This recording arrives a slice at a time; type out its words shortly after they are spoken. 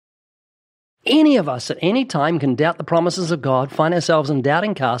any of us at any time can doubt the promises of God, find ourselves in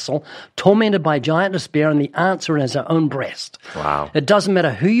doubting castle, tormented by giant despair, and the answer is our own breast. Wow. It doesn't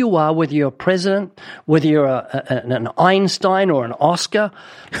matter who you are, whether you're a president, whether you're an Einstein or an Oscar.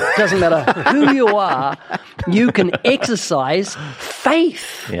 It doesn't matter who you are. You can exercise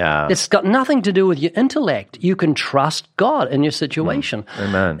faith. Yeah. It's got nothing to do with your intellect. You can trust God in your situation.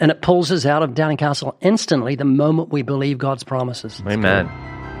 Amen. And it pulls us out of doubting castle instantly the moment we believe God's promises. It's Amen.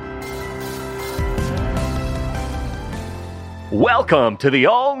 Welcome to the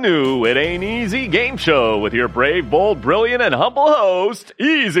all-new It Ain't Easy game show with your brave, bold, brilliant, and humble host,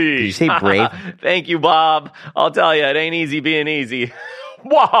 Easy. Did you say brave? Thank you, Bob. I'll tell you, it ain't easy being easy.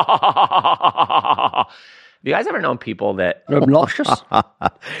 Have you guys ever known people that obnoxious?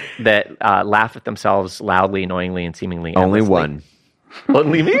 that laugh at themselves loudly, annoyingly, and seemingly Only endlessly? one.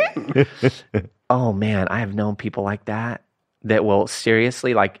 Only me? Oh, man, I have known people like that will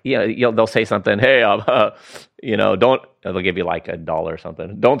seriously, like, they'll say something, hey, don't, they'll give you like $1 or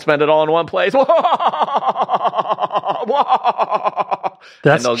something. Don't spend it all in one place.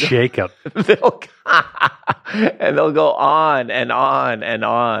 That's Jacob. And they'll go on and on and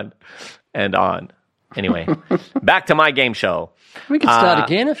on and on. Anyway, back to my game show. We can start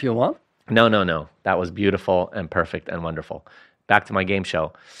again if you want. No. That was beautiful and perfect and wonderful. Back to my game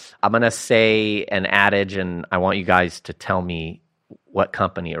show. I'm going to say an adage, and I want you guys to tell me what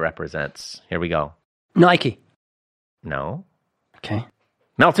company it represents. Here we go. Nike. No. Okay.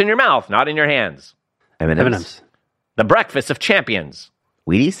 Melts in your mouth, not in your hands. M&M's. The breakfast of champions.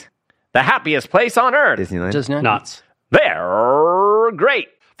 Wheaties? The happiest place on earth. Disneyland? Nuts. They're great.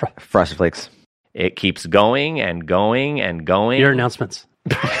 Frosted Flakes. It keeps going and going and going. Your announcements. Or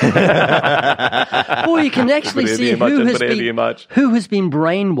you can actually see who has been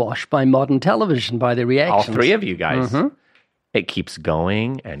brainwashed by modern television, by the reactions. All three of you guys. Mm-hmm. It keeps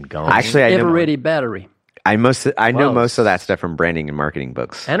going and going. Actually, I Ever-ready battery. know most of that stuff from branding and marketing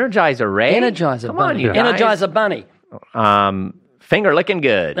books. Energizer Ray. Energizer Come Bunny. on, you guys. Energizer Bunny. Finger licking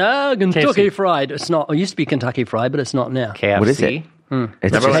good. Kentucky Fried. It's not. It used to be Kentucky Fried, but it's not now. KFC. What is it? It's Remember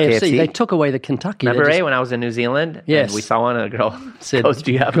just KFC? KFC. They took away the Kentucky. Remember, Ray, when I was in New Zealand? Yes. And we saw one, and a girl said, goes,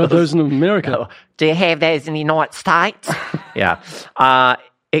 do you have got those in America? Oh, do you have those in the United States? Yeah.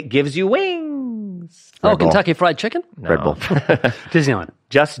 It gives you wings. Oh, Red Bull. Kentucky Fried Chicken? No. Red Bull. Disneyland.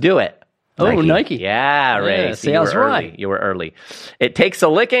 Just do it. Oh, Nike. Yeah, Ray. Yeah, see, you I was were right. early. You were early. It takes a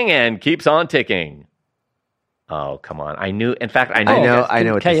licking and keeps on ticking. Oh, come on. I know I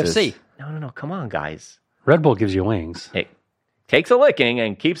know what KFC. this is. No. Come on, guys. Red Bull gives you wings. It takes a licking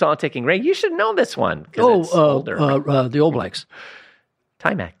and keeps on ticking. Ray, you should know this one. It's older. The All Blacks.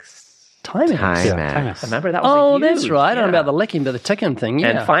 Timex. Timex. Timex. Remember that was That's right. I don't know yeah. about the licking, but the ticking thing, yeah.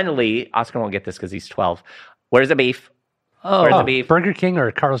 And finally, Oscar won't get this because he's 12. Where's the beef? Oh, Where's the beef? Burger King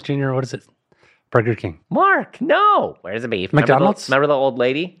or Carl's Jr.? What is it? Burger King. Mark, no. Where's the beef? McDonald's? Remember the old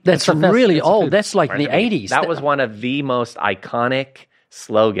lady? that's really old. That's like Where's the beef? 80s. That was one of the most iconic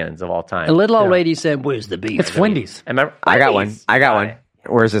slogans of all time. A little old lady said, "Where's the beef?" It's Wendy's. And remember, I got one. Wendy's. I got one.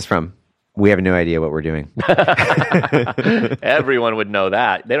 Where's this from? We have no idea what we're doing. Everyone would know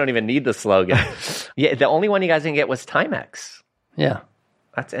that. They don't even need the slogan. Yeah, the only one you guys didn't get was Timex. Yeah,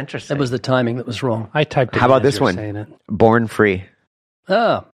 That's interesting. that was the timing that was wrong. I typed it. How about in as this you were one? saying it. Born Free.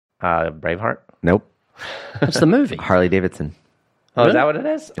 Oh, Braveheart. Nope. that's the movie. Harley Davidson. Oh, is that what it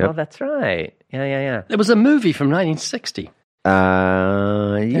is? Yep. Oh, that's right. Yeah. It was a movie from 1960.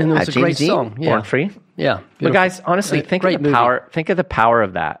 Yeah, And it was a great James Dean? song. Yeah. Born Free. Yeah. But beautiful. guys, honestly, Great- think great of the movie. power. Think of the power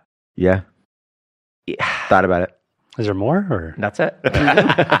of that. Yeah. Thought about it. Is there more? Or That's it. But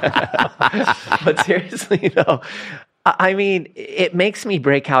seriously, though, I mean, it makes me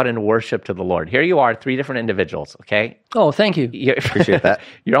break out in worship to the Lord. Here you are, 3 different individuals, okay? Oh, thank you. Appreciate that.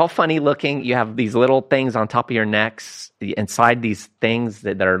 You're all funny looking. You have these little things on top of your necks. Inside these things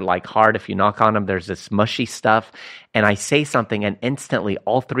that are like hard, if you knock on them, there's this mushy stuff. And I say something, and instantly,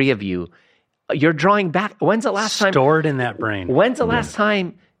 all 3 of you, you're drawing back. When's the last time? stored in that brain. When's the last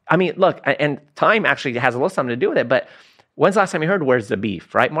time? I mean, look, and time actually has a little something to do with it, but when's the last time you heard "Where's the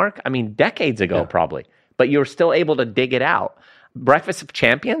beef," right, Mark? I mean, decades ago, probably, but you're still able to dig it out. Breakfast of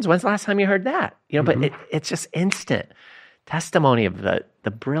Champions, when's the last time you heard that? But it's just instant testimony of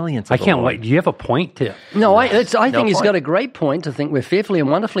the brilliance of I the can't Lord. wait. Do you have a point to? No, I think he's point. got a great point to think we're fearfully and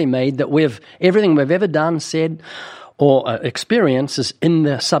wonderfully made, that everything we've ever done, said, or experience is in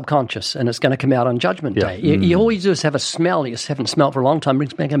the subconscious, and it's going to come out on Judgment Day. You always just have a smell you just haven't smelled for a long time,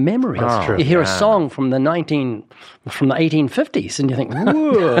 brings back a memory. That's true. You hear a song from the 1850s, and you think,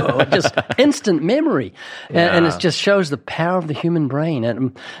 whoa, just instant memory. And it just shows the power of the human brain.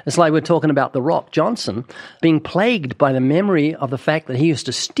 And it's like we're talking about The Rock Johnson being plagued by the memory of the fact that he used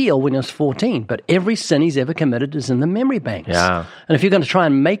to steal when he was 14, but every sin he's ever committed is in the memory banks. Yeah. And if you're going to try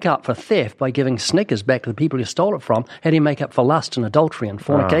and make up for theft by giving Snickers back to the people you stole it from, how do you make up for lust and adultery and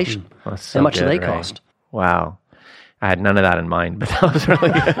fornication? That's so How much good, do they Ray. cost? Wow. I had none of that in mind, but that was really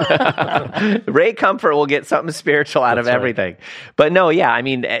good. Ray Comfort will get something spiritual out of everything. But no, yeah, I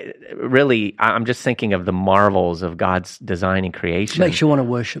mean, really, I'm just thinking of the marvels of God's design and creation. Makes you want to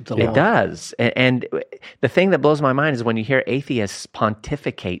worship the Lord. It does. And the thing that blows my mind is when you hear atheists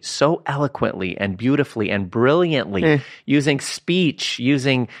pontificate so eloquently and beautifully and brilliantly, using speech,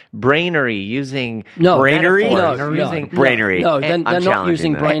 using brainery, using Brainery? metaphors, No, using Brainery. No, I'm they're not challenging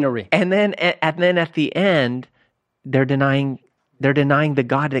using that. brainery. and then at the end, they're denying the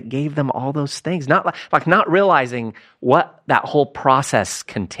God that gave them all those things. Not realizing what that whole process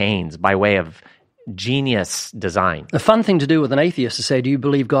contains by way of genius design. The fun thing to do with an atheist is say, do you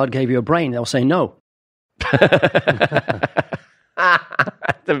believe God gave you a brain? They'll say no.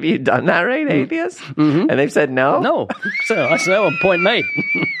 Have you done that, right, atheists? Mm-hmm. And they've said no? No. So that's no point made.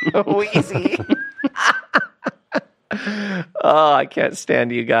 Wheezy. Oh, I can't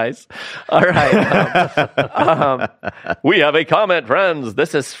stand you guys. All right. We have a comment, friends.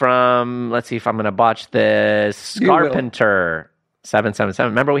 This is from, let's see if I'm going to botch this. Carpenter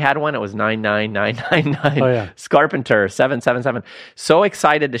 777. Remember we had one? It was 99999. Oh, yeah. Scarpenter 777. So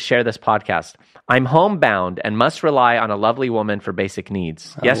excited to share this podcast. I'm homebound and must rely on a lovely woman for basic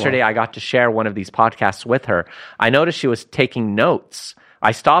needs. Yesterday, I got to share one of these podcasts with her. I noticed she was taking notes.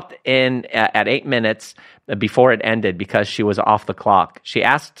 I stopped in at 8 minutes before it ended because she was off the clock. She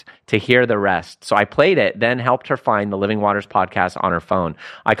asked to hear the rest. So I played it, then helped her find the Living Waters podcast on her phone.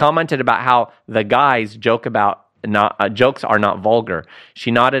 I commented about how the guys joke about jokes are not vulgar. She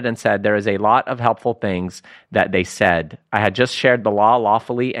nodded and said, there is a lot of helpful things that they said. I had just shared the law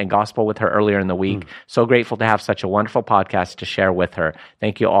lawfully and gospel with her earlier in the week. So grateful to have such a wonderful podcast to share with her.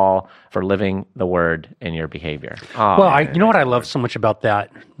 Thank you all for living the word in your behavior. Oh, Well, you know what I love so much about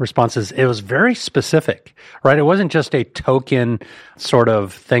that response is it was very specific, right? It wasn't just a token sort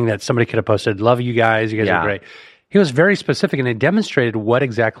of thing that somebody could have posted. Love you guys. You guys are great. He was very specific, and it demonstrated what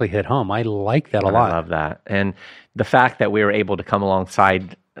exactly hit home. I like that a lot. I love that. And the fact that we were able to come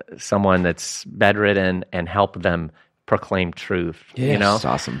alongside someone that's bedridden and help them proclaim truth. Yes. You know? That's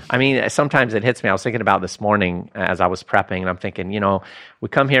awesome. I mean, sometimes it hits me. I was thinking about this morning as I was prepping, and I'm thinking, we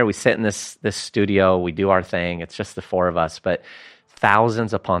come here, we sit in this studio, we do our thing. It's just the four of us, but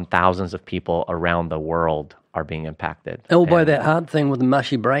thousands upon thousands of people around the world are being impacted. All by that hard thing with the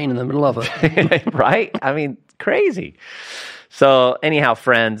mushy brain in the middle of it. Right? I mean, crazy. So anyhow,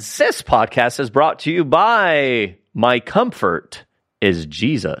 friends, this podcast is brought to you by My Comfort is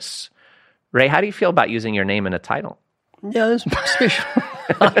Jesus. Ray, how do you feel about using your name in a title? Yeah, it's special.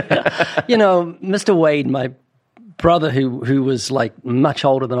 Mr. Wade, my brother who was like much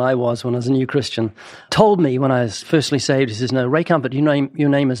older than I was when I was a new Christian, told me when I was firstly saved, he says, no, Ray Comfort, your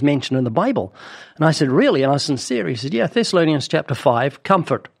name is mentioned in the Bible. And I said, really? And I was sincere. He said, yeah, Thessalonians chapter 5,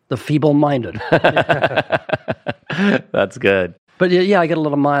 comfort the feeble-minded. That's good. But yeah, I get a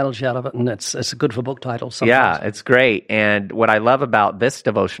lot of mileage out of it, and it's good for book titles sometimes. Yeah, it's great. And what I love about this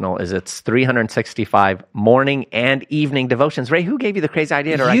devotional is it's 365 morning and evening devotions. Ray, who gave you the crazy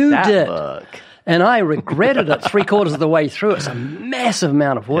idea to write that did. book? And I regretted it 3/4 of the way through. It's a massive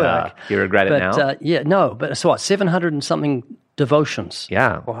amount of work. Yeah. You regret it now? No. But it's 700 and something devotions.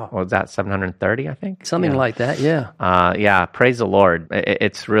 Yeah. Wow. What was that, 730, I think? Something like that, yeah. Yeah, praise the Lord.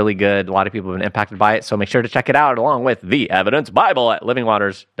 It's really good. A lot of people have been impacted by it, so make sure to check it out along with The Evidence Bible at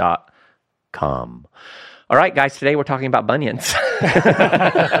livingwaters.com. All right, guys, today we're talking about bunions.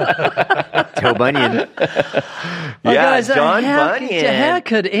 Joe Bunyan. Guys, John Bunyan. How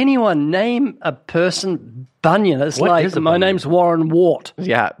could anyone name a person Bunyan? It's What like, is a my Bunyan? name's Warren Wart.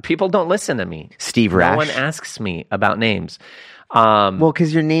 Yeah, people don't listen to me. Steve No Rash. one asks me about names. Well,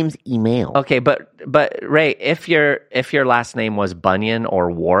 because your name's email. Okay, but Ray, if your last name was Bunyan or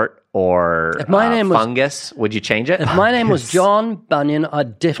Wart or If my name was- Fungus, would you change it? If my name was John Bunyan,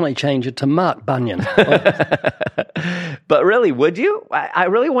 I'd definitely change it to Mark Bunyan. But really, would you? I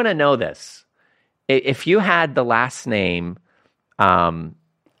really want to know this. If you had the last name,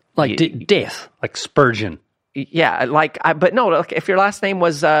 Like death. Like Spurgeon. yeah, but no, look, if your last name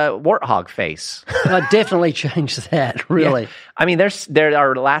was Warthog Face, I'd definitely change that, really. I mean, there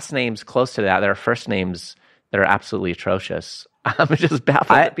are last names close to that. There are first names that are absolutely atrocious. I'm just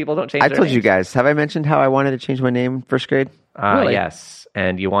baffled that people don't change I their told names. you guys, have I mentioned how I wanted to change my name in first grade? Really? Yes.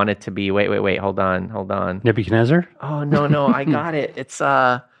 And you want it to be, wait, hold on. Nebuchadnezzar? Oh, no, I got it. It's,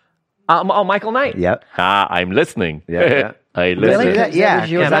 Michael Knight. Yep. I'm listening. Yeah. I listen. Really? Yeah, That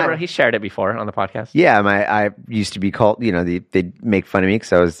was your- Yeah, remember, he shared it before on the podcast. Yeah, I used to be called, they'd make fun of me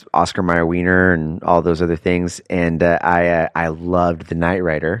because I was Oscar Mayer Wiener and all those other things. And I loved The Knight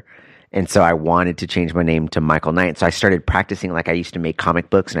Rider. And so I wanted to change my name to Michael Knight. So I started practicing like I used to make comic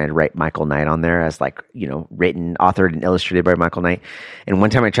books, and I'd write Michael Knight on there as written, authored, and illustrated by Michael Knight. And one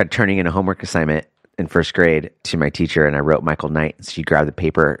time I tried turning in a homework assignment in first grade to my teacher, and I wrote Michael Knight. So she grabbed the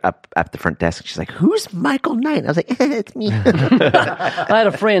paper up at the front desk, and she's like, "Who's Michael Knight?" And I was like, "It's me." I had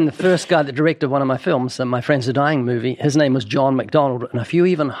a friend, the first guy that directed one of my films, My Friends Are Dying movie, his name was John MacDonald, and if you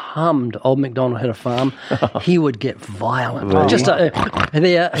even hummed Old MacDonald Had a Farm, he would get violent. Really? Just there,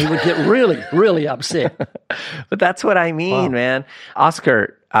 he would get really, really upset. But that's what I mean, man.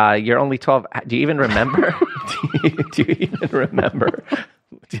 Oscar, you're only 12. Do you even remember? do you even remember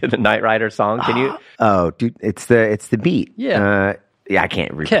the Knight Rider song? Can you? Oh, dude, it's the beat. Yeah. I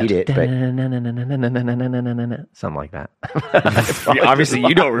can't repeat it, but Something like that. obviously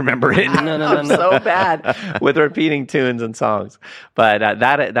you don't remember it. I'm so bad with repeating tunes and songs. But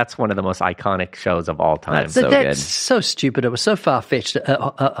that's one of the most iconic shows of all time. That's so stupid. It was so far-fetched.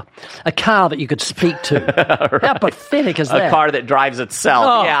 A car that you could speak to. Right. How pathetic is that? A car that drives itself.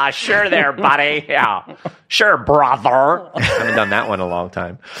 Oh. Yeah, sure there, buddy. Yeah. Sure, brother. I haven't done that one in a long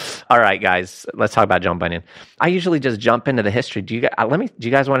time. All right, guys, let's talk about John Bunyan. I usually just jump into the history. Do you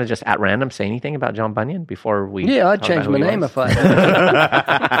guys want to just at random say anything about John Bunyan before we? Yeah, I'd change my name if I.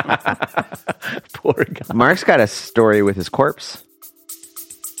 Poor guy. Mark's got a story with his corpse.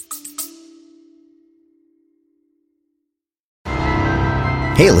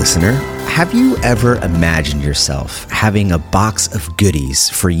 Hey, listener, have you ever imagined yourself having a box of goodies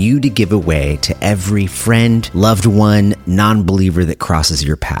for you to give away to every friend, loved one, non-believer that crosses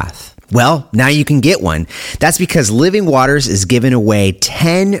your path? Well, now you can get one. That's because Living Waters is giving away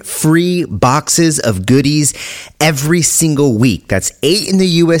 10 free boxes of goodies every single week. That's 8 in the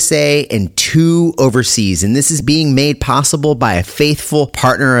USA and 2 overseas. And this is being made possible by a faithful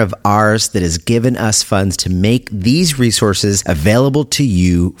partner of ours that has given us funds to make these resources available to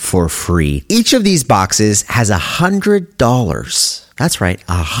you for free. Each of these boxes has $100. That's right,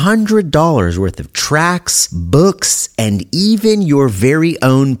 $100 worth of tracks, books, and even your very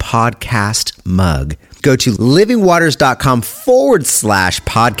own podcast mug. Go to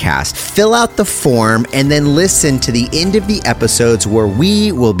livingwaters.com/podcast, fill out the form, and then listen to the end of the episodes where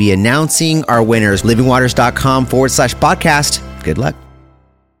we will be announcing our winners. livingwaters.com/podcast. Good luck.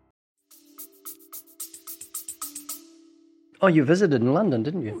 Oh, you visited in London,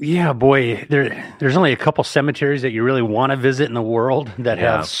 didn't you? Yeah, boy, there's only a couple cemeteries that you really want to visit in the world that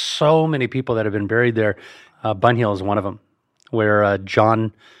have so many people that have been buried there. Bunhill is one of them, where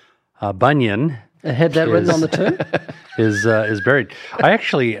John Bunyan Had that written on the tomb? is buried. I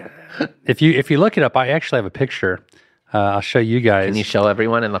actually, if you look it up, I actually have a picture. I'll show you guys. Can you show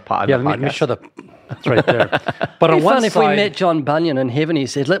everyone in the pod? Yeah, let me show the. It's right there. But It'd on be one fun if side, we met John Bunyan in heaven. He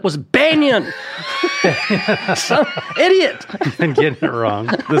said, "It was Banyan." Some idiot. I'm getting it wrong.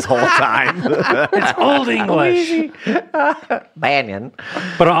 This whole time. It's Old English. Banyan.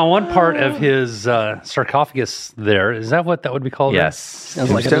 But on one part of his sarcophagus, there is that what that would be called? Yes.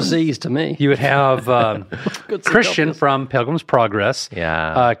 Sounds like a disease to me. You would have Christian from Pilgrim's Progress,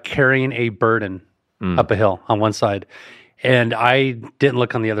 carrying a burden up a hill on one side, and I didn't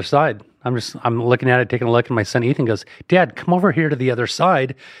look on the other side. I'm looking at it, taking a look, and my son Ethan goes, "Dad, come over here to the other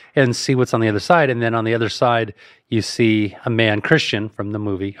side and see what's on the other side." And then on the other side, you see a man, Christian, from the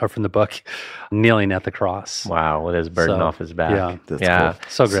movie or from the book, kneeling at the cross. Wow, with his burden off his back. Yeah, That's cool.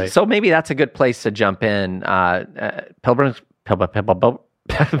 So great. So maybe that's a good place to jump in. Pilgrim's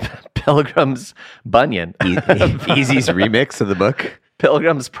Bunyan. Easy's remix of the book.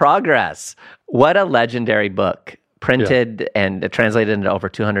 Pilgrim's Progress. What a legendary book. Printed and translated into over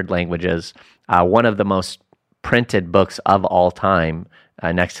 200 languages. One of the most printed books of all time,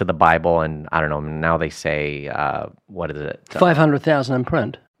 next to the Bible. And I don't know, now they say, what is it? 500,000 in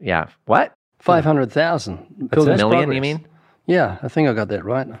print. Yeah. What? 500,000. That's a million, you mean? Yeah, I think I got that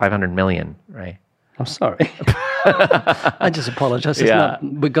right. 500 million, right? I'm sorry. I just apologize.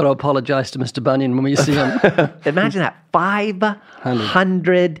 We've got to apologize to Mr. Bunyan when we see him. Imagine that.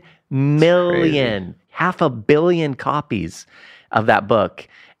 500 million. 500 million copies of that book.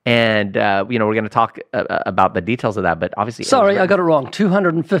 And, we're going to talk about the details of that, but obviously... Sorry, I got it wrong.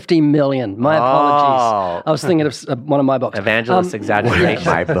 250 million. My apologies. I was thinking of one of my books. Evangelist exaggeration.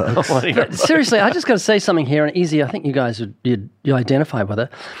 My book. But seriously, I just got to say something here, and easy, I think you guys you identify with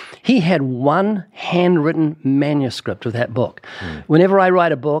it. He had one handwritten manuscript of that book. Whenever I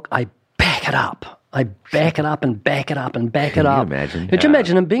write a book, I back it up. I back it up and back it up and back it up. Could you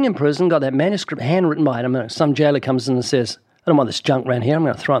imagine him being in prison, got that manuscript handwritten by him, and some jailer comes in and says, I don't want this junk around here. I'm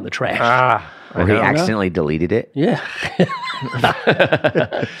going to throw it in the trash. Or he accidentally deleted it. Yeah.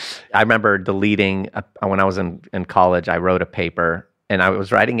 I remember deleting, when I was in college, I wrote a paper, and I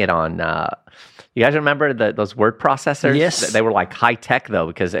was writing it on, you guys remember those word processors? Yes. They were like high tech, though,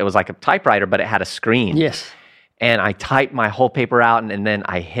 because it was like a typewriter, but it had a screen. Yes. And I typed my whole paper out, and then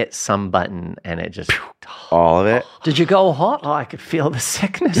I hit some button, and it just... All of it? Did you go hot? Oh, I could feel the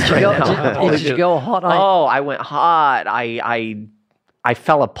sickness right now. Did you go hot? I went hot. I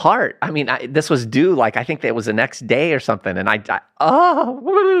fell apart. I mean, this was due, I think it was the next day or something, and I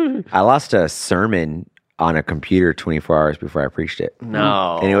lost a sermon on a computer 24 hours before I preached it.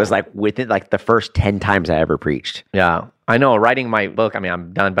 No. And it was within the first 10 times I ever preached. Yeah. I know, writing my book, I mean,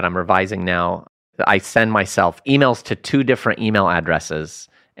 I'm done, but I'm revising now. I send myself emails to 2 different email addresses,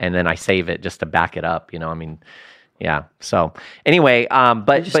 and then I save it just to back it up. I mean, yeah. So anyway,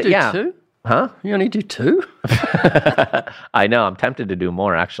 but yeah, 2? Huh? You only do 2? I know. I'm tempted to do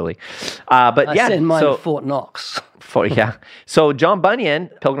more actually, but I yeah. send mine to Fort Knox. So John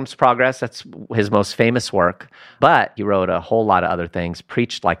Bunyan, Pilgrim's Progress, that's his most famous work, but he wrote a whole lot of other things,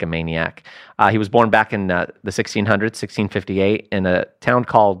 preached like a maniac. He was born back in the 1600s, 1658, in a town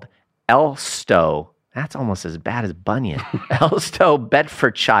called Elstow. That's almost as bad as Bunyan. Elstow,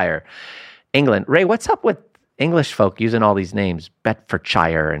 Bedfordshire, England. Ray, what's up with English folk using all these names?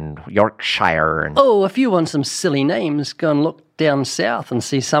 Bedfordshire and Yorkshire. And Oh, if you want some silly names, go and look down south and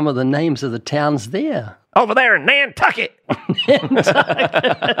see some of the names of the towns there. over there in Nantucket.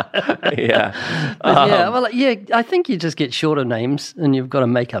 Yeah. I think you just get shorter names and you've got to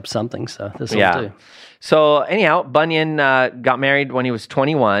make up something. So this will do. So anyhow, Bunyan got married when he was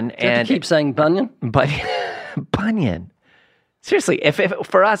 21. Do you have to keep saying Bunyan? Bunyan. Seriously, if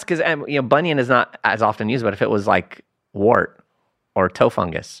for us, because Bunyan is not as often used, but if it was like wart or toe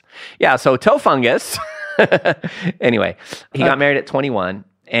fungus. Yeah, so toe fungus. Anyway, he got married at 21,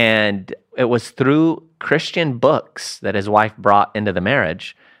 and it was through Christian books that his wife brought into the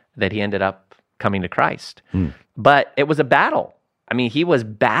marriage that he ended up coming to Christ. But it was a battle. I mean, he was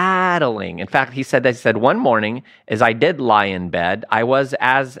battling. In fact, he said, one morning, as I did lie in bed, I was,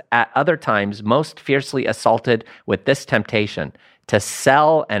 as at other times, most fiercely assaulted with this temptation to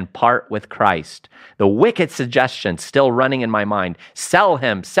sell and part with Christ. The wicked suggestion still running in my mind, sell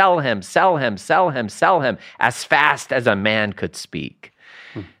him, sell him, sell him, sell him, sell him, as fast as a man could speak.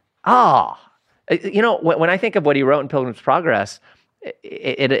 When I think of what he wrote in Pilgrim's Progress,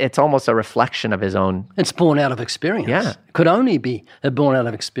 it's almost a reflection of his own... It's born out of experience. Yeah. It could only be born out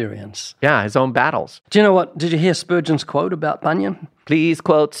of experience. Yeah, his own battles. Do you know what? Did you hear Spurgeon's quote about Bunyan? Please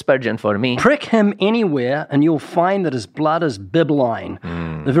quote Spurgeon for me. Prick him anywhere and you'll find that his blood is bibline.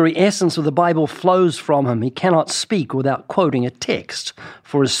 The very essence of the Bible flows from him. He cannot speak without quoting a text,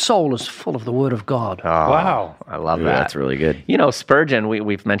 for his soul is full of the Word of God. Oh, wow. I love that. That's really good. Spurgeon,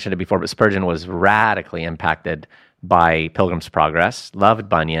 we've mentioned it before, but Spurgeon was radically impacted by Pilgrim's Progress, loved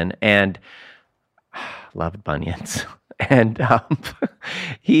Bunyan, and loved Bunions. And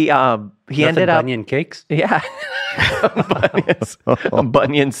he ended up... Bunyan cakes? Yeah.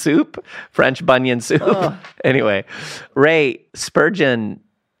 Bunyan soup, French Bunyan soup. Oh. Anyway, Ray, Spurgeon,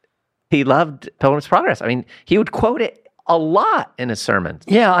 he loved Pilgrim's Progress. I mean, he would quote it a lot in his sermons.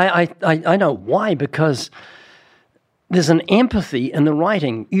 Yeah, I know why, because there's an empathy in the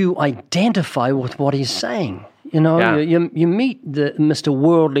writing. You identify with what he's saying. You meet the Mr.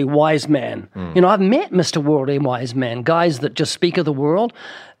 Worldly Wise Man. I've met Mr. Worldly Wise Man, guys that just speak of the world,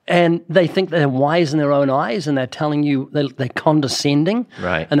 and they think they're wise in their own eyes, and they're telling you they're condescending,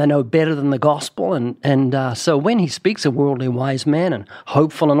 right? And they know better than the gospel. And so when he speaks of Worldly Wise Man and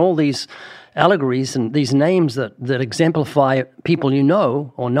hopeful and all these allegories and these names that exemplify people you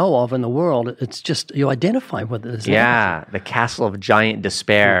know or know of in the world, it's just you identify with it. The Castle of Giant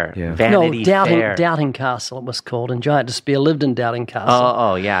Despair, Vanity Fair. Doubting Castle it was called, and Giant Despair lived in Doubting Castle.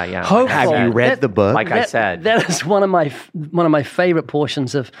 Oh, yeah. Hopeful. Have you read the book? I said, that is one of my favorite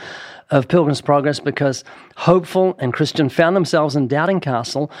portions of Pilgrim's Progress, because Hopeful and Christian found themselves in Doubting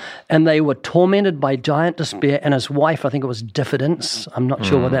Castle, and they were tormented by Giant Despair, and his wife, I think it was Diffidence. I'm not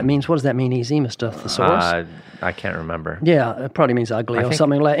sure what that means. What does that mean, Easy, Mr. Thesaurus? I can't remember. Yeah, it probably means ugly or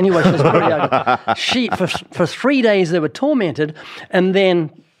something like that. Anyway, she was pretty ugly. For 3 days they were tormented, and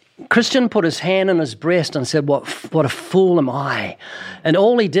then Christian put his hand on his breast and said, what a fool am I? And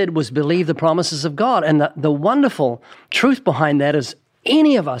all he did was believe the promises of God. And the wonderful truth behind that is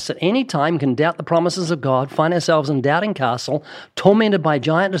any of us at any time can doubt the promises of God, find ourselves in doubting castle, tormented by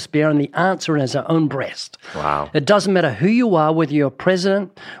giant despair, and the answer is our own breast. Wow. It doesn't matter who you are, whether you're a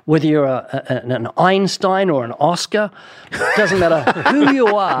president, whether you're an Einstein or an Oscar. It doesn't matter who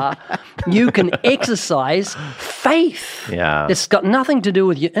you are, you can exercise faith. Yeah. It's got nothing to do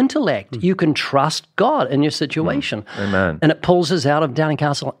with your intellect. You can trust God in your situation. Amen. And it pulls us out of doubting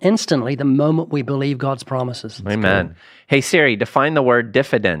castle instantly the moment we believe God's promises. Amen. Hey, Siri, define the word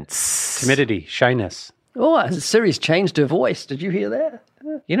diffidence. Timidity, shyness. Oh, Siri's changed her voice. Did you hear that?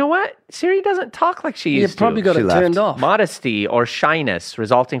 You know what? Siri doesn't talk like she used You've probably got She it left. turned off. Modesty or shyness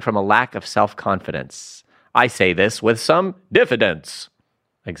resulting from a lack of self-confidence. I say this with some diffidence.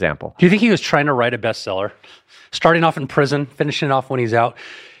 Example. Do you think he was trying to write a bestseller? Starting off in prison, finishing off when he's out.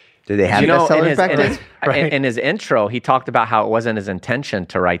 Did they have You know, bestsellers back then? in his intro, he talked about how it wasn't his intention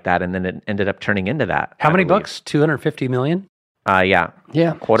to write that, and then it ended up turning into that. How I many believe. books? 250 million? Yeah.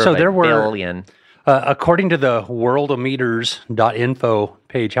 Yeah. Quarter So of a there were- billion. According to the worldometers.info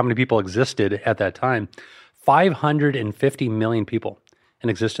page, how many people existed at that time? 550 million people in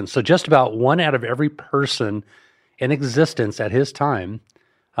existence. So just about one out of every person in existence at his time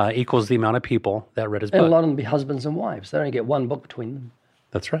equals the amount of people that read his And a book. lot of them be husbands and wives. They only get one book between them.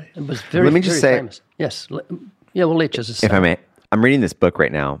 That's right. It was very, Let me just very say- famous. Yes. Yeah, we'll let you just If I may, I'm reading this book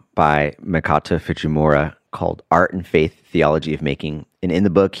right now by Makoto Fujimura called Art and Faith, Theology of Making. And in the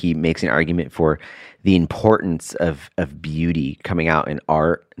book, he makes an argument for the importance of beauty coming out in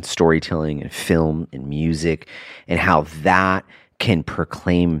art and storytelling and film and music, and how that can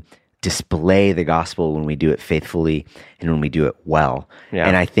display the gospel when we do it faithfully and when we do it well. Yeah.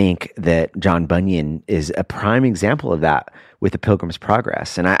 And I think that John Bunyan is a prime example of that with the Pilgrim's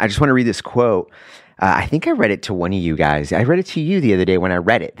Progress. And I just want to read this quote. I think I read it to one of you guys. I read it to you the other day when I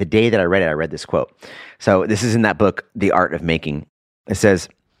read it. The day that I read it, I read this quote. So this is in that book, The Art of Making. It says,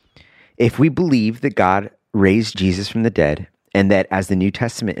 if we believe that God raised Jesus from the dead, and that, as the New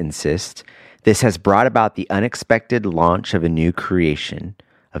Testament insists, this has brought about the unexpected launch of a new creation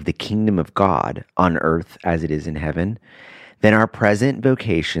of the kingdom of God on earth as it is in heaven, then our present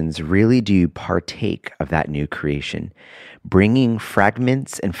vocations really do partake of that new creation, bringing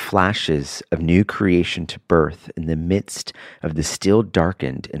fragments and flashes of new creation to birth in the midst of the still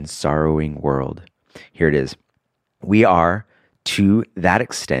darkened and sorrowing world. Here it is. We are, to that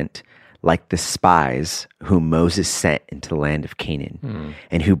extent, like the spies whom Moses sent into the land of Canaan,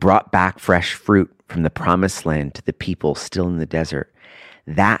 and who brought back fresh fruit from the promised land to the people still in the desert.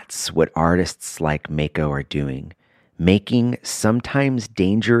 That's what artists like Mako are doing, making sometimes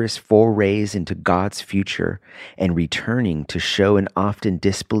dangerous forays into God's future and returning to show an often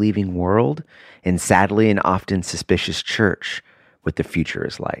disbelieving world and sadly an often suspicious church what the future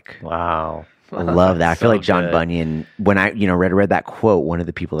is like. Wow. I love that. I feel So like John good. Bunyan, when I read that quote, one of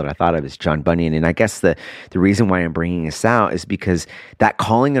the people that I thought of is John Bunyan. And I guess the reason why I'm bringing this out is because that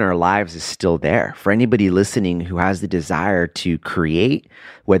calling in our lives is still there. For anybody listening who has the desire to create,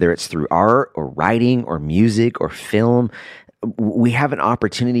 whether it's through art or writing or music or film, we have an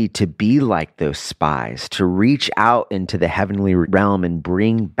opportunity to be like those spies, to reach out into the heavenly realm and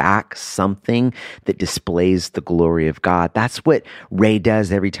bring back something that displays the glory of God. That's what Ray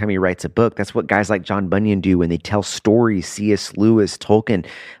does every time he writes a book. That's what guys like John Bunyan do when they tell stories, C.S. Lewis, Tolkien,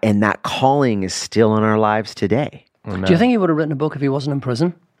 and that calling is still in our lives today. Do you think he would have written a book if he wasn't in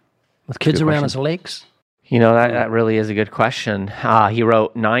prison? With kids around his legs? You know, that really is a good question. He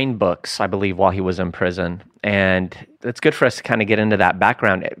wrote 9 books, I believe, while he was in prison. And it's good for us to kind of get into that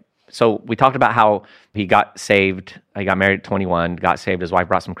background. So we talked about how he got saved. He got married at 21, got saved. His wife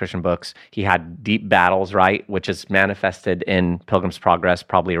brought some Christian books. He had deep battles, right? Which is manifested in Pilgrim's Progress,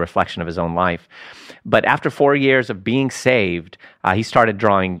 probably a reflection of his own life. But after 4 years of being saved, he started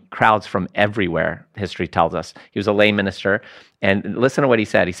drawing crowds from everywhere, history tells us. He was a lay minister. And listen to what he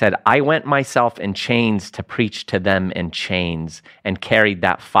said. He said, I went myself in chains to preach to them in chains and carried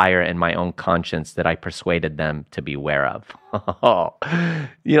that fire in my own conscience that I persuaded them to beware of.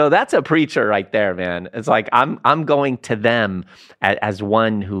 You know, that's a preacher right there, man. It's like, I'm going to them as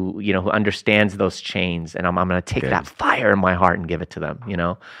one who, you know, who understands those chains, and I'm going to take that fire in my heart and give it to them, you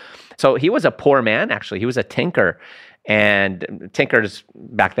know? So he was a poor man, actually. He was a tinker. And tinkers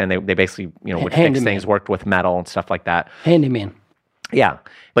back then, they basically, you know, would fix Handyman. things, worked with metal and stuff like that. Handyman. Yeah.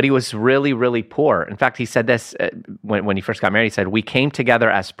 But he was really, really poor. In fact, he said this when he first got married. He said, we came together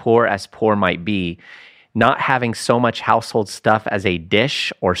as poor might be. not having so much household stuff as a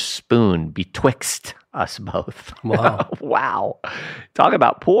dish or spoon betwixt us both. Wow. Wow. Talk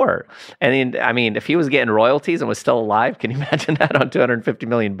about poor. And I mean, if he was getting royalties and was still alive, can you imagine that on 250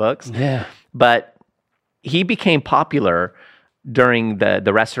 million books? Yeah. But he became popular during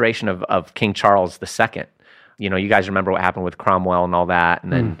the restoration of King Charles II. You know, you guys remember what happened with Cromwell and all that.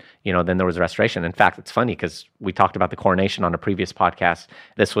 And then, then there was restoration. In fact, it's funny because we talked about the coronation on a previous podcast.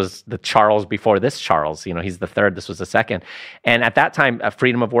 This was the Charles before this Charles. You know, he's the third. This was the second. And at that time, a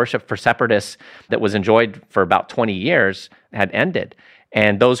freedom of worship for separatists that was enjoyed for about 20 years had ended.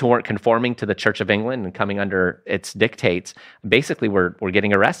 And those who weren't conforming to the Church of England and coming under its dictates basically were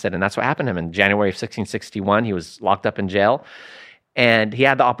getting arrested. And that's what happened to him. In January of 1661, he was locked up in jail. And he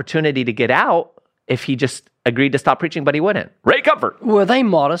had the opportunity to get out if he just agreed to stop preaching, but he wouldn't. Ray Comfort. Were they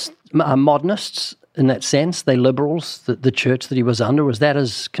modernists in that sense? They liberals, the church that he was under? Was that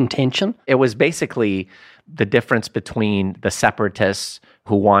his contention? It was basically the difference between the separatists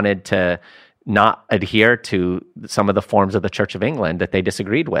who wanted to not adhere to some of the forms of the Church of England that they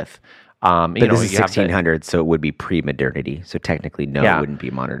disagreed with. But this is 1600, so it would be pre-modernity. So technically, no, it wouldn't be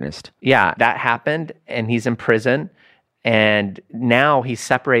modernist. Yeah, that happened, and he's in prison, and now he's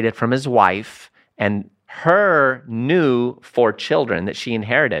separated from his wife and her new 4 children that she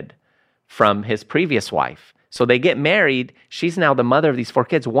inherited from his previous wife. So they get married. She's now the mother of these 4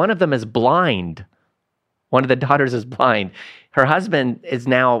 kids. One of them is blind. One of the daughters is blind. Her husband is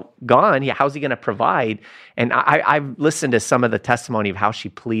now gone. How's he going to provide? And I've listened to some of the testimony of how she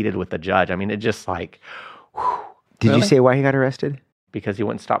pleaded with the judge. I mean, it just like... Whew. Did you say why he got arrested? Because he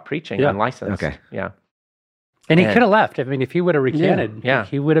wouldn't stop preaching unlicensed. Okay. Yeah. And he could have left. I mean, if he would have recanted,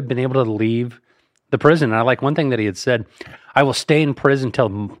 he would have been able to leave the prison. And I like one thing that he had said, I will stay in prison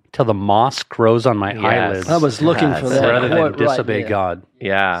till the moss grows on my eyelids. I was looking for that. Rather than disobey God.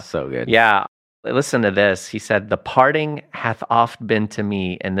 Yeah. So good. Yeah. Listen to this. He said, the parting hath oft been to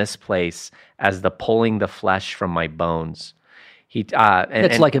me in this place as the pulling the flesh from my bones.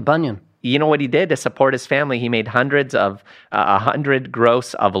 It's like a Bunyan. You know what he did to support his family? He made hundred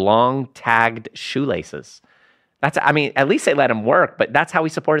gross of long tagged shoelaces. At least they let him work, but that's how he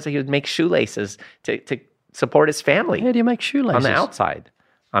supported. So he would make shoelaces to support his family. How do you make shoelaces? On the outside.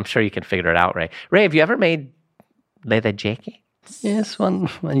 I'm sure you can figure it out, Ray. Ray, have you ever made leather jackets? Yes, one.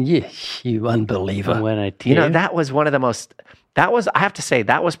 Yes, you unbeliever. When I that was one of the most, I have to say,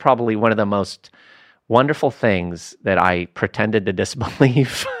 that was probably one of the most wonderful things that I pretended to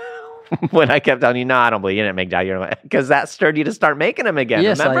disbelieve when I kept telling you, no, I don't believe you didn't make jackets. Because that stirred you to start making them again,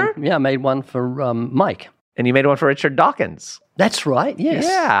 yes, remember? I made one for Mike. And you made one for Richard Dawkins. That's right, yes.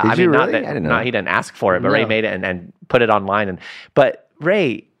 Yeah. Did you really? Not that, I didn't know. he didn't ask for it, but Ray made it and put it online. But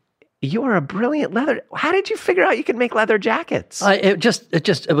Ray, you are a brilliant how did you figure out you could make leather jackets?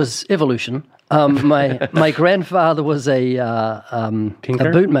 It was evolution. My grandfather was a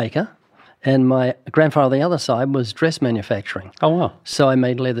boot maker, and my grandfather on the other side was dress manufacturing. Oh, wow. So I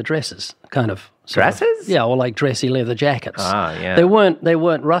made leather dresses, kind of. Dresses? Yeah, or like dressy leather jackets. Ah, yeah. They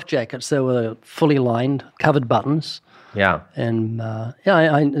weren't rough jackets. They were fully lined, covered buttons. Yeah. And I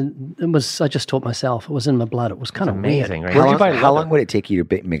just taught myself. It was in my blood. It was kind of amazing, weird. right? How long would it take you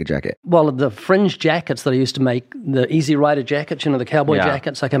to make a jacket? Well, the fringe jackets that I used to make, the Easy Rider jackets, the cowboy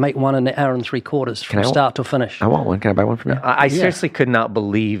jackets, I can make one in an hour and 3/4 from start to finish. I want one. Can I buy one from you? I seriously could not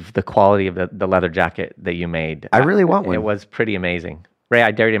believe the quality of the leather jacket that you made. I really want one. It was pretty amazing. Ray,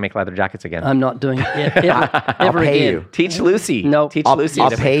 I dare you to make leather jackets again. I'm not doing it ever I'll pay again. you. Teach Lucy. No. Teach I'll Lucy. pay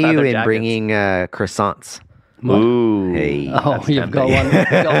to make you leather in jackets. bringing croissants. Ooh. Hey. Oh, you've got one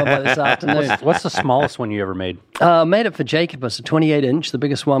by this afternoon. What's the smallest one you ever made? Made it for Jacob. It was a 28-inch. The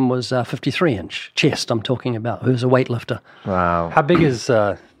biggest one was 53-inch chest. I'm talking about. Who's a weightlifter? Wow. How big is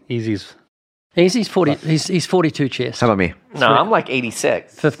Easy's? He's 40. He's 42 chest. How about me? No, I'm like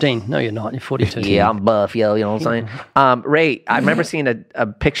 86. 15. No, you're not. You're 42. Yeah, I'm buff, yo. You know what I'm saying? Ray, I remember seeing a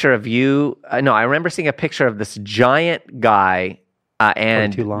picture of you. I remember seeing a picture of this giant guy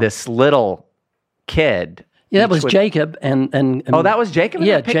and this little kid. Yeah, that was Jacob. And oh, that was Jacob in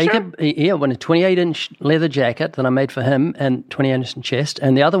yeah, that picture? Jacob. Yeah, when a 28-inch leather jacket that I made for him and 28-inch chest.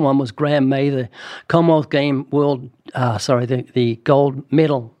 And the other one was Graham May, the Commonwealth Game the gold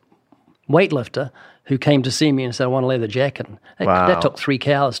medal weightlifter who came to see me and said, I want a leather jacket. That took 3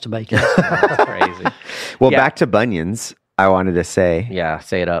 cows to make it. That's crazy. Well, back to Bunyans, I wanted to say. Yeah,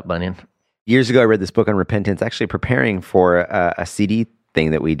 say it up, Bunyan. Years ago, I read this book on repentance, actually preparing for a CD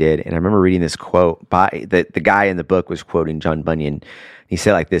thing that we did. And I remember reading this quote by the guy in the book was quoting John Bunyan. He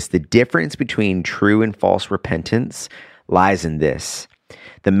said like this, the difference between true and false repentance lies in this.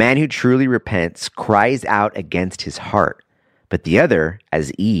 The man who truly repents cries out against his heart, but the other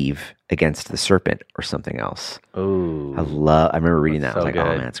as Eve against the serpent or something else. Ooh. I remember reading that. I was so like, oh,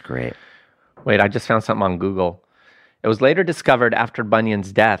 good. man, that's great. Wait, I just found something on Google. It was later discovered after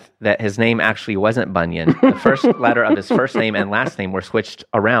Bunyan's death that his name actually wasn't Bunyan. The first letter of his first name and last name were switched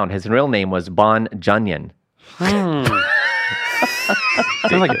around. His real name was Bunyan. Sounds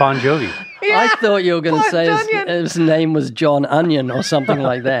like Bon Jovi. I thought you were going to say his name was John Onion or something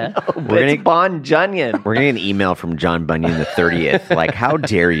like that. It's Bunyan. We're getting an email from John Bunyan the 30th. Like, how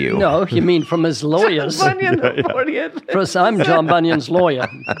dare you? No, you mean from his lawyers. Bunyan the 40th. I'm John Bunyan's lawyer.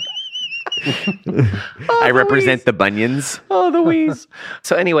 I represent the Bunyans. Oh, the wheeze.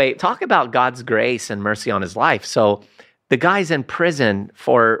 So anyway, talk about God's grace and mercy on his life. So the guy's in prison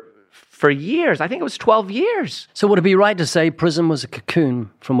for years. I think it was 12 years. So would it be right to say prison was a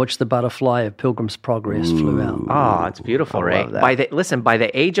cocoon from which the butterfly of Pilgrim's Progress flew out? Oh, it's beautiful, right? By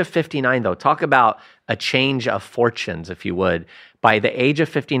the age of 59, though, talk about a change of fortunes, if you would. By the age of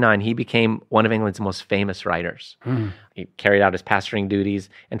 59, he became one of England's most famous writers. He carried out his pastoring duties.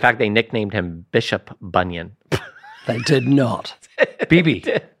 In fact, they nicknamed him Bishop Bunyan. They did not. BB.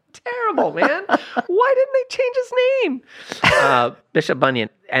 Terrible, man. Why didn't they change his name? Bishop Bunyan.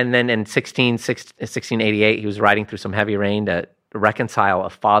 And then in 1688, he was riding through some heavy rain to reconcile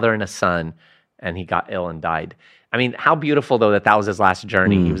a father and a son, and he got ill and died. I mean, how beautiful, though, that was his last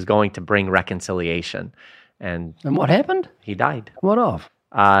journey. He was going to bring reconciliation. And what happened? He died. What of?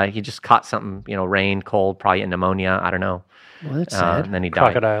 He just caught something, rain, cold, probably pneumonia. I don't know. Well, that's sad. And then he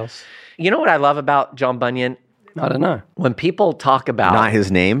died. Crocodiles. You know what I love about John Bunyan? I don't know. When people talk about... Not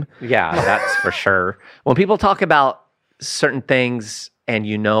his name? Yeah, that's for sure. When people talk about certain things and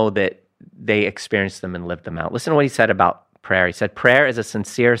you know that they experienced them and lived them out. Listen to what he said about prayer. He said, prayer is a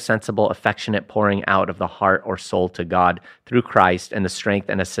sincere, sensible, affectionate pouring out of the heart or soul to God through Christ and the strength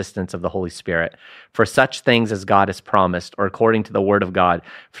and assistance of the Holy Spirit. For such things as God has promised, or according to the word of God,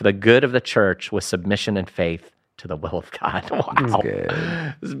 for the good of the church with submission and faith to the will of God. Wow.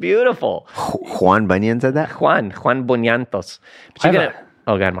 It's beautiful. Juan Bunyan said that? Juan Bunyantos. But I go ahead,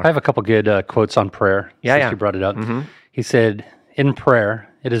 have Mark. a couple good quotes on prayer. Yeah. You brought it up. He said, in prayer,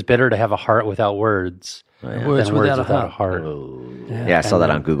 it is better to have a heart without words than words without a heart. Yeah, I saw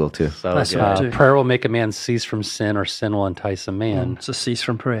that on Google too. So That's good. what I do. Prayer will make a man cease from sin, or sin will entice a man. It's a cease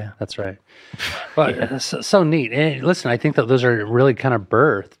from prayer. That's right. But so neat. And listen, I think that those are really kind of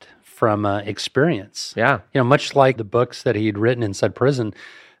birthed from experience. Yeah. Much like the books that he'd written inside prison,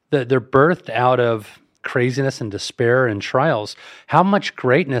 they're birthed out of craziness and despair and trials. How much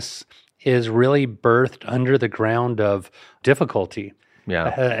greatness is really birthed under the ground of difficulty,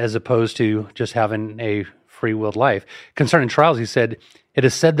 as opposed to just having a free-willed life. Concerning trials, he said, it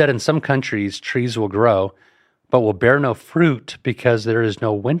is said that in some countries trees will grow, but will bear no fruit because there is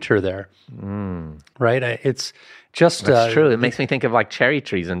no winter there. Right? It's just... That's true. It makes me think of like cherry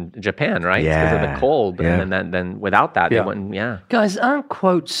trees in Japan, right? Yeah. Because of the cold. Yeah. And then without that, they wouldn't, Guys, aren't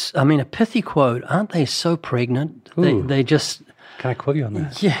quotes, a pithy quote, aren't they so pregnant? They just... Can I quote you on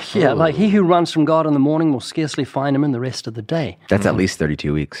that? Yeah. Like, he who runs from God in the morning will scarcely find him in the rest of the day. That's at least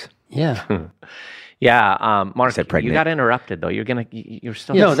 32 weeks. Yeah. Yeah, Mark, Said pregnant. you got interrupted though. You're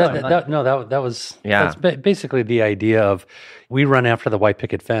still... No, that was that's basically the idea of we run after the white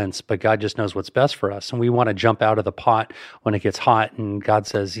picket fence, but God just knows what's best for us, and we want to jump out of the pot when it gets hot, and God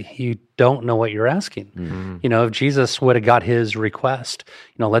says, you don't know what you're asking. If Jesus would have got his request,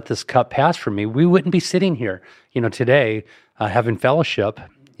 let this cup pass from me, we wouldn't be sitting here, today having fellowship,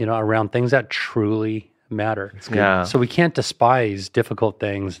 around things that truly matter. Yeah. So we can't despise difficult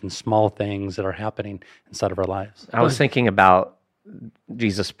things and small things that are happening inside of our lives. I was thinking about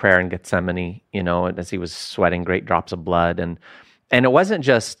Jesus' prayer in Gethsemane, as he was sweating great drops of blood. And it wasn't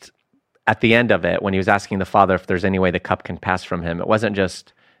just at the end of it, when he was asking the Father if there's any way the cup can pass from him. It wasn't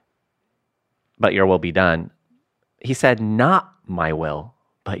just, but your will be done. He said, not my will,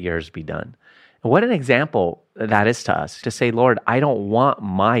 but yours be done. And what an example that is to us, to say, Lord, I don't want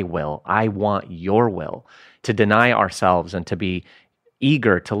my will, I want your will, to deny ourselves and to be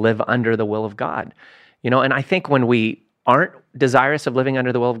eager to live under the will of God. And I think when we aren't desirous of living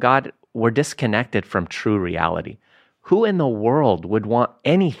under the will of God, we're disconnected from true reality. Who in the world would want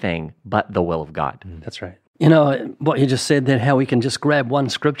anything but the will of God? That's right. What you just said there, how we can just grab one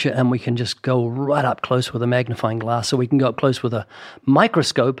scripture and we can just go right up close with a magnifying glass, so we can go up close with a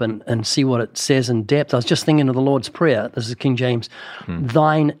microscope and see what it says in depth. I was just thinking of the Lord's Prayer. This is King James.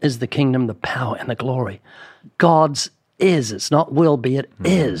 Thine is the kingdom, the power, and the glory. God's is. It's not will be, it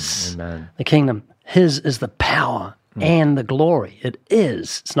is. Amen. The kingdom. His is the power and the glory. It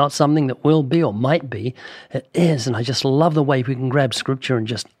is. It's not something that will be or might be. It is. And I just love the way we can grab Scripture and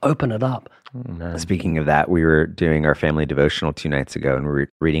just open it up. Amen. Speaking of that, we were doing our family devotional 2 nights ago, and we were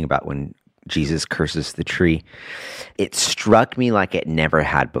reading about when Jesus curses the tree. It struck me like it never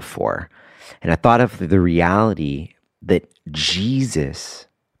had before. And I thought of the reality that Jesus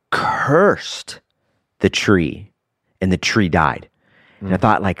cursed the tree, and the tree died. And I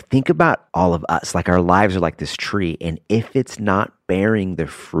thought, like, think about all of us. Like, our lives are like this tree, and if it's not bearing the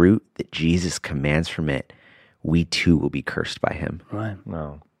fruit that Jesus commands from it, we too will be cursed by him. Right.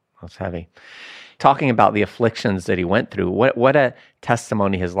 No, that's heavy. Talking about the afflictions that he went through, what a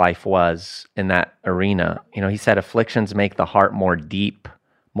testimony his life was in that arena. You know, he said afflictions make the heart more deep,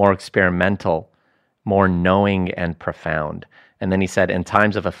 more experimental, more knowing and profound. And then he said, in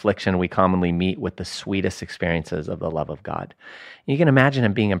times of affliction, we commonly meet with the sweetest experiences of the love of God. You can imagine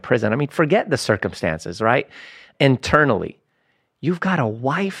him being in prison. I mean, forget the circumstances, right? Internally, you've got a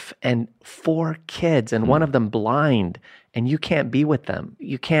wife and 4 kids, and one of them blind, and you can't be with them.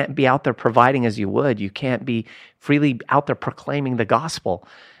 You can't be out there providing as you would. You can't be freely out there proclaiming the gospel.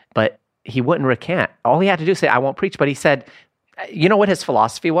 But he wouldn't recant. All he had to do is say, I won't preach. But he said, you know what his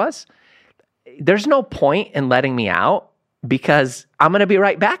philosophy was? There's no point in letting me out, because I'm going to be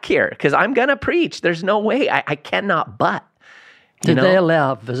right back here, because I'm going to preach. There's no way. I cannot but. Did they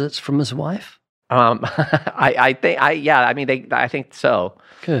allow visits from his wife? I think so.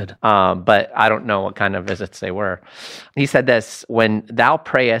 Good. But I don't know what kind of visits they were. He said this, when thou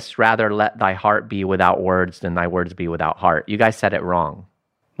prayest, rather let thy heart be without words than thy words be without heart. You guys said it wrong.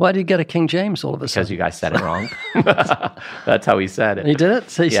 Why did you get a King James all of a sudden? Because you guys said it wrong. That's how he said it. He did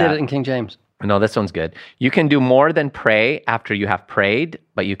it? So he said it in King James. No, this one's good. You can do more than pray after you have prayed,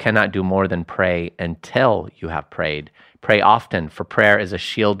 but you cannot do more than pray until you have prayed. Pray often, for prayer is a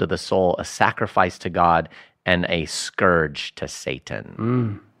shield to the soul, a sacrifice to God, and a scourge to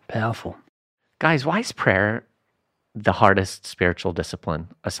Satan. Powerful. Guys, why is prayer the hardest spiritual discipline,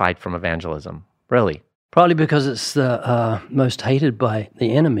 aside from evangelism? Really? Probably because it's the most hated by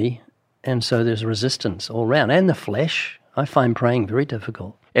the enemy, and so there's resistance all around. And the flesh. I find praying very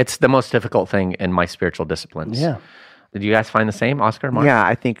difficult. It's the most difficult thing in my spiritual disciplines. Yeah. Did you guys find the same, Oscar, Mark? Yeah,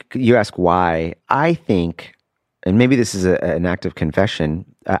 I think you ask why. I think, and maybe this is an act of confession,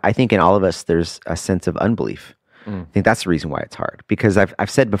 I think in all of us there's a sense of unbelief. I think that's the reason why it's hard. Because I've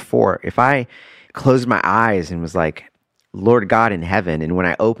said before, if I closed my eyes and was like, Lord God in heaven, and when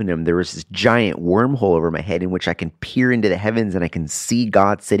I opened them, there was this giant wormhole over my head in which I can peer into the heavens and I can see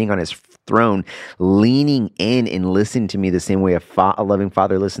God sitting on his throne, leaning in and listening to me the same way a loving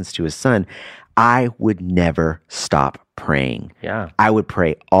father listens to his son, I would never stop praying. Yeah. I would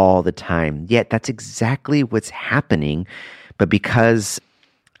pray all the time. Yet that's exactly what's happening. But because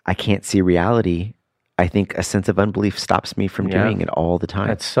I can't see reality, I think a sense of unbelief stops me from doing it all the time.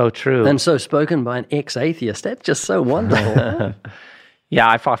 That's so true. And so spoken by an ex-atheist. That's just so wonderful. Yeah,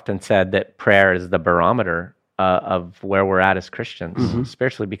 I've often said that prayer is the barometer of where we're at as Christians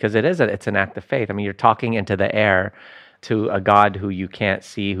spiritually, because it's an act of faith. I mean, you're talking into the air to a God who you can't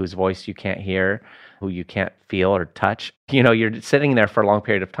see, whose voice you can't hear, who you can't feel or touch. You know, you're sitting there for a long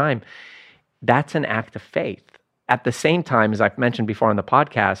period of time. That's an act of faith. At the same time, as I've mentioned before on the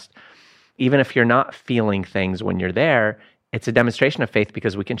podcast, even if you're not feeling things when you're there, it's a demonstration of faith,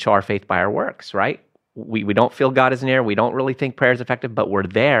 because we can show our faith by our works, right? We don't feel God is near. We don't really think prayer is effective, but we're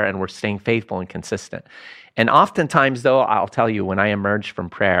there and we're staying faithful and consistent. And oftentimes, though, I'll tell you, when I emerge from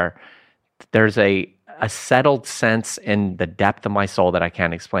prayer, there's a settled sense in the depth of my soul that I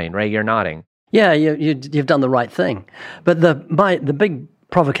can't explain. Ray, you're nodding. Yeah, you've done the right thing. But the big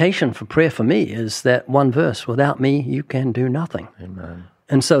provocation for prayer for me is that one verse, without me, you can do nothing. Amen.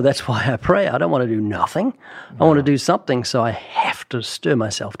 And so that's why I pray. I don't want to do nothing. I want to do something, so I have to stir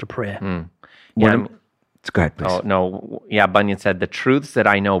myself to prayer. Yeah, Go ahead, please. Oh, no. Yeah, Bunyan said, the truths that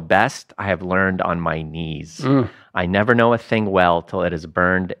I know best, I have learned on my knees. I never know a thing well till it is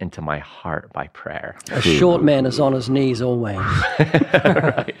burned into my heart by prayer. A short man is on his knees always.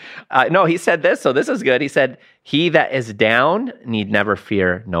 Right. No, he said this, so this is good. He said, he that is down need never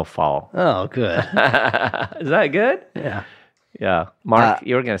fear no fall. Oh, good. Is that good? Yeah. Yeah. Mark,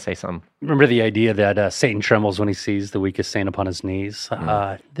 you were going to say something. Remember the idea that Satan trembles when he sees the weakest saint upon his knees?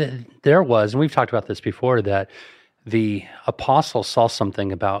 There was, and we've talked about this before, that the apostles saw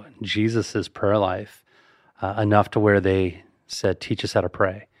something about Jesus's prayer life enough to where they said, teach us how to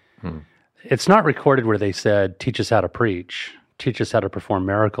pray. It's not recorded where they said, teach us how to preach, teach us how to perform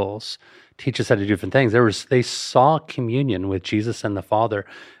miracles, teach us how to do different things. They saw communion with Jesus and the Father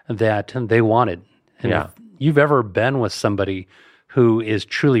that they wanted. And if you've ever been with somebody who is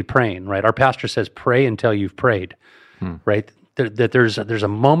truly praying, right? Our pastor says, pray until you've prayed. right? That there's a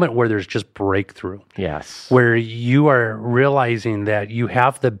moment where there's just breakthrough. Yes. Where you are realizing that you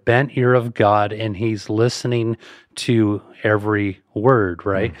have the bent ear of God and he's listening to every word,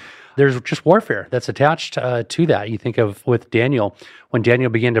 right? There's just warfare that's attached to that. You think of with Daniel, when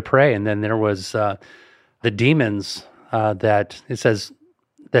Daniel began to pray, and then there was the demons that it says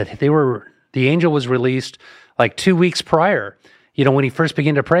that the angel was released like 2 weeks prior, when he first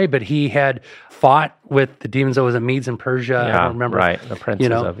began to pray, but he had fought with the demons that was in Medes and Persia. I don't remember. Right. The princes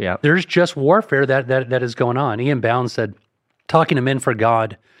of, There's just warfare that is going on. Ian Bound said, talking to men for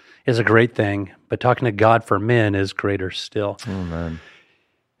God is a great thing, but talking to God for men is greater still. Amen.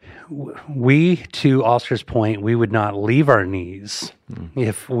 We, to Oscar's point, we would not leave our knees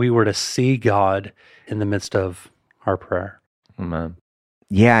if we were to see God in the midst of our prayer. Amen.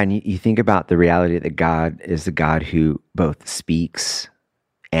 Yeah, and you think about the reality that God is a God who both speaks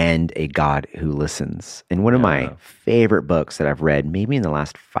and a God who listens. And one of my favorite books that I've read, maybe in the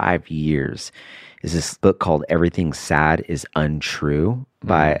last 5 years, is this book called Everything Sad is Untrue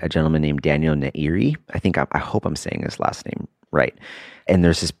by a gentleman named Daniel Nairi. I hope I'm saying his last name right. And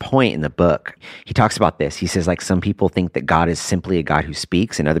there's this point in the book, he talks about this. He says, like, some people think that God is simply a God who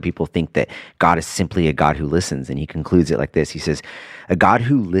speaks, and other people think that God is simply a God who listens. And he concludes it like this. He says, a God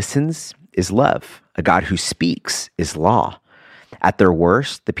who listens is love. A God who speaks is law. At their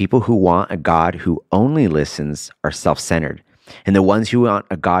worst, the people who want a God who only listens are self-centered. And the ones who want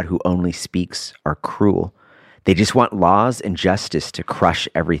a God who only speaks are cruel. They just want laws and justice to crush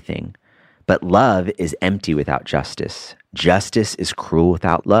everything. But love is empty without justice. Justice is cruel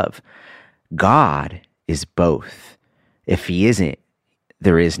without love. God is both. If he isn't,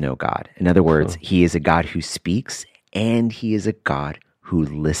 there is no God. In other words, he is a God who speaks and he is a God who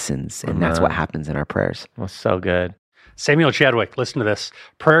listens. And that's what happens in our prayers. Well, so good. Samuel Chadwick, listen to this.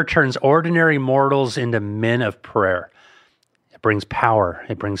 Prayer turns ordinary mortals into men of prayer. It brings power.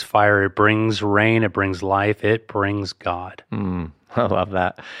 It brings fire. It brings rain. It brings life. It brings God. I love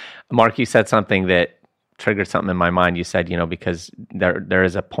that. Mark, you said something that triggered something in my mind. You said, because there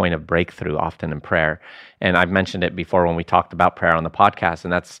is a point of breakthrough often in prayer. And I've mentioned it before when we talked about prayer on the podcast.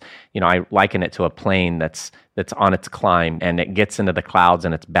 And that's, I liken it to a plane that's on its climb and it gets into the clouds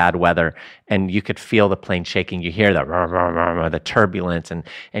and it's bad weather. And you could feel the plane shaking. You hear the turbulence and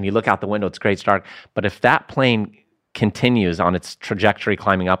you look out the window, it's great, it's dark. But if that plane continues on its trajectory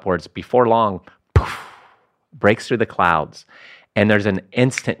climbing upwards, before long, poof, breaks through the clouds. And there's an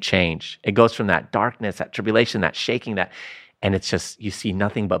instant change. It goes from that darkness, that tribulation, that shaking, and it's just, you see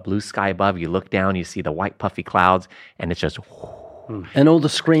nothing but blue sky above. You look down, you see the white puffy clouds, and it's just... And all the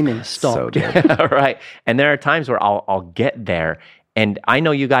screaming stopped. So right. And there are times where I'll get there, and I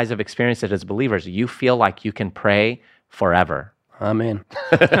know you guys have experienced it as believers. You feel like you can pray forever. Amen.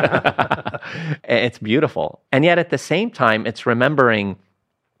 It's beautiful. And yet at the same time, it's remembering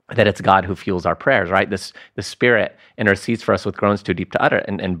that it's God who fuels our prayers, right? The Spirit intercedes for us with groans too deep to utter.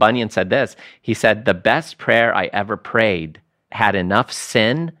 And Bunyan said this. He said, the best prayer I ever prayed had enough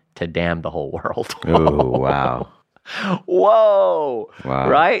sin to damn the whole world. Oh, wow. Whoa. Wow.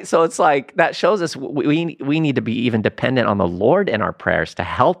 Right? So it's like, that shows us we need to be even dependent on the Lord in our prayers to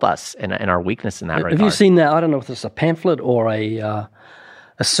help us in our weakness in that regard. Have you seen that? I don't know if it's a pamphlet or a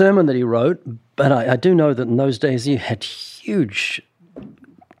sermon that he wrote, but I do know that in those days he had huge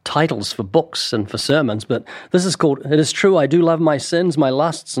titles for books and for sermons, but this is called, It Is True I Do Love My Sins, My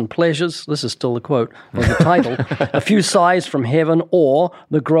Lusts and Pleasures. This is still the quote of the title. A Few Sighs from Heaven, or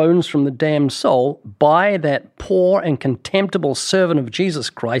The Groans from the Damned Soul, by that poor and contemptible servant of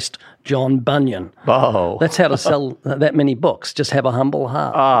Jesus Christ, John Bunyan. Oh. That's how to sell that many books. Just have a humble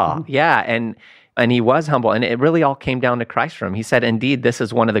heart. Yeah, and he was humble, and it really all came down to Christ for him. He said, indeed, this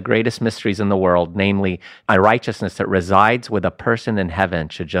is one of the greatest mysteries in the world, namely, a righteousness that resides with a person in heaven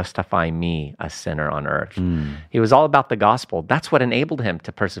should justify me, a sinner on earth. He was all about the gospel. That's what enabled him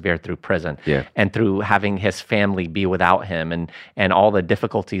to persevere through prison and through having his family be without him and all the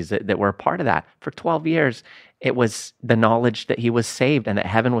difficulties that were a part of that. For 12 years, it was the knowledge that he was saved and that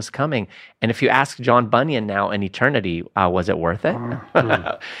heaven was coming. And if you ask John Bunyan now in eternity, was it worth it?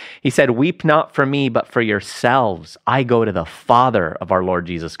 He said, weep not for me, but for yourselves. I go to the Father of our Lord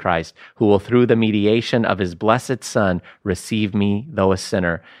Jesus Christ, who will through the mediation of his blessed Son receive me, though a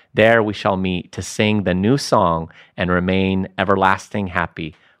sinner. There we shall meet to sing the new song and remain everlasting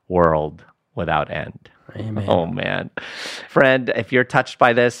happy, world without end. Amen. Oh, man. Friend, if you're touched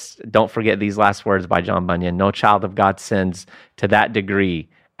by this, don't forget these last words by John Bunyan. No child of God sins to that degree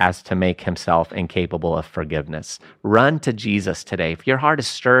as to make himself incapable of forgiveness. Run to Jesus today. If your heart is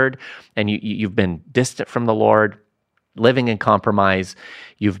stirred and you've been distant from the Lord, living in compromise,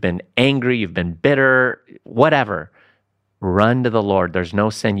 you've been angry, you've been bitter, whatever, Run to the Lord. There's no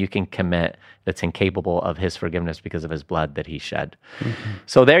sin you can commit that's incapable of his forgiveness because of his blood that he shed.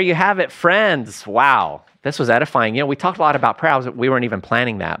 So there you have it, friends. Wow. This was edifying. We talked a lot about prayer. We weren't even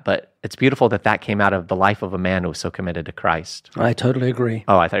planning that, but it's beautiful that came out of the life of a man who was so committed to Christ. I totally agree.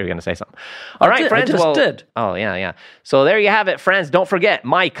 Oh, I thought you were going to say something. All right, friends. I just did. Oh, yeah. So there you have it, friends. Don't forget,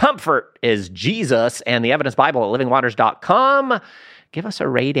 my comfort is Jesus and the Evidence Bible at livingwaters.com. Give us a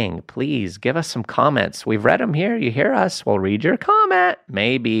rating, please. Give us some comments. We've read them here. You hear us. We'll read your comment,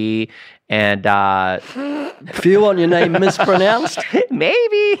 maybe. And if you want your name mispronounced,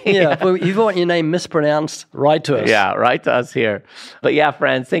 maybe. Yeah, if you want your name mispronounced, write to us. Yeah, write to us here. But yeah,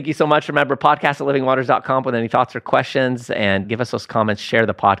 friends, thank you so much. Remember, podcast at livingwaters.com with any thoughts or questions, and give us those comments, share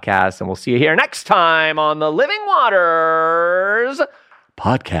the podcast, and we'll see you here next time on the Living Waters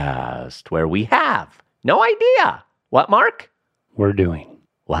podcast, where we have no idea what, Mark? We're doing.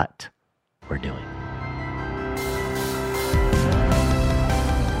 What we're doing.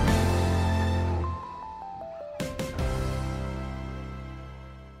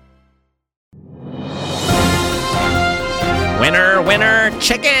 Winner, winner,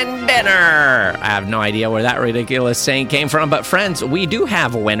 chicken dinner. I have no idea where that ridiculous saying came from, but friends, we do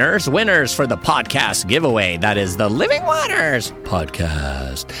have winners for the podcast giveaway. That is the Living Waters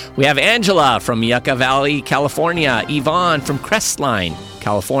podcast. We have Angela from Yucca Valley, California, Yvonne from Crestline,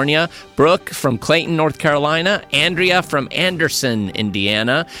 California, Brooke from Clayton, North Carolina, Andrea from Anderson,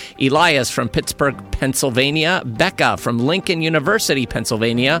 Indiana, Elias from Pittsburgh, Pennsylvania, Becca from Lincoln University,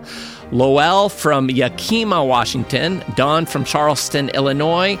 Pennsylvania, Lowell from Yakima, Washington, Don from Charleston,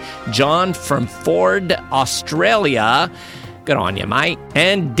 Illinois, John from Ford, Australia, good on you, mate,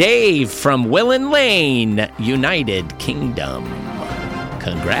 and Dave from Willen Lane, United Kingdom.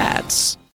 Congrats.